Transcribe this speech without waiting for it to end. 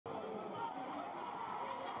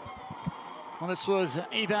Well, this was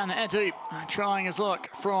Iban Edu trying his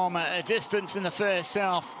luck from a distance in the first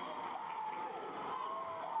half.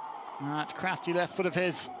 That's crafty left foot of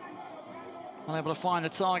his. Unable to find the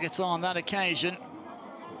target on that occasion.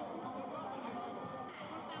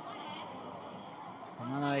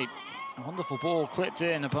 And then a wonderful ball clipped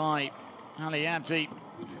in by Ali Abdi.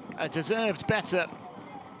 Deserved better.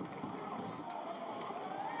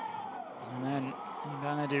 And then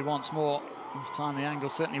Iban Edu once more. This time the angle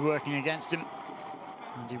certainly working against him.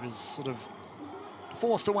 And he was sort of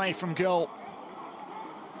forced away from goal.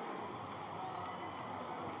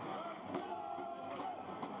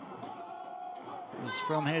 It was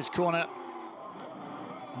from his corner.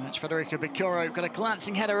 Which Federico Bicoro got a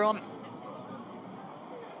glancing header on.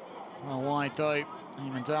 Well wide though.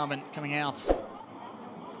 Eamon Darman coming out.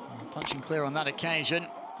 Punching clear on that occasion.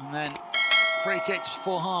 And then free kicks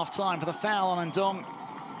before half-time for the foul on Ndong.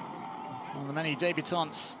 One of the many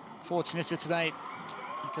debutants for Tunisia today.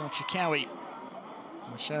 Gil Chikawi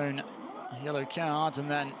shown a yellow card, and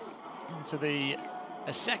then into the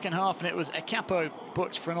second half, and it was a capo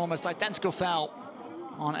booked for an almost identical foul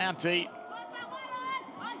on Abdi.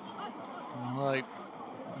 Although, an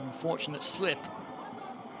unfortunate slip.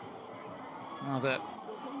 Rather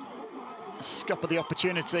scupper the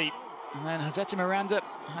opportunity. And then Hazeti Miranda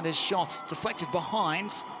had his shot deflected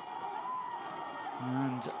behind.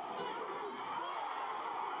 And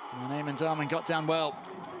Eamon Darman got down well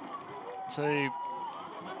to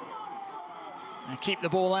keep the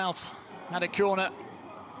ball out at a corner.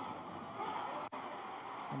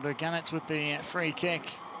 And Gannett with the free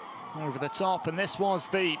kick over the top, and this was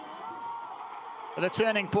the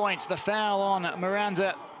turning point, the foul on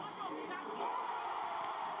Miranda.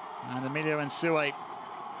 And Emilio Nsue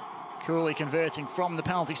coolly converting from the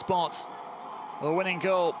penalty spot. The winning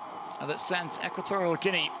goal that sent Equatorial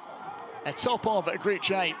Guinea atop of Group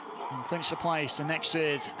J and clinched a place in next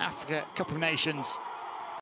year's Africa Cup of Nations.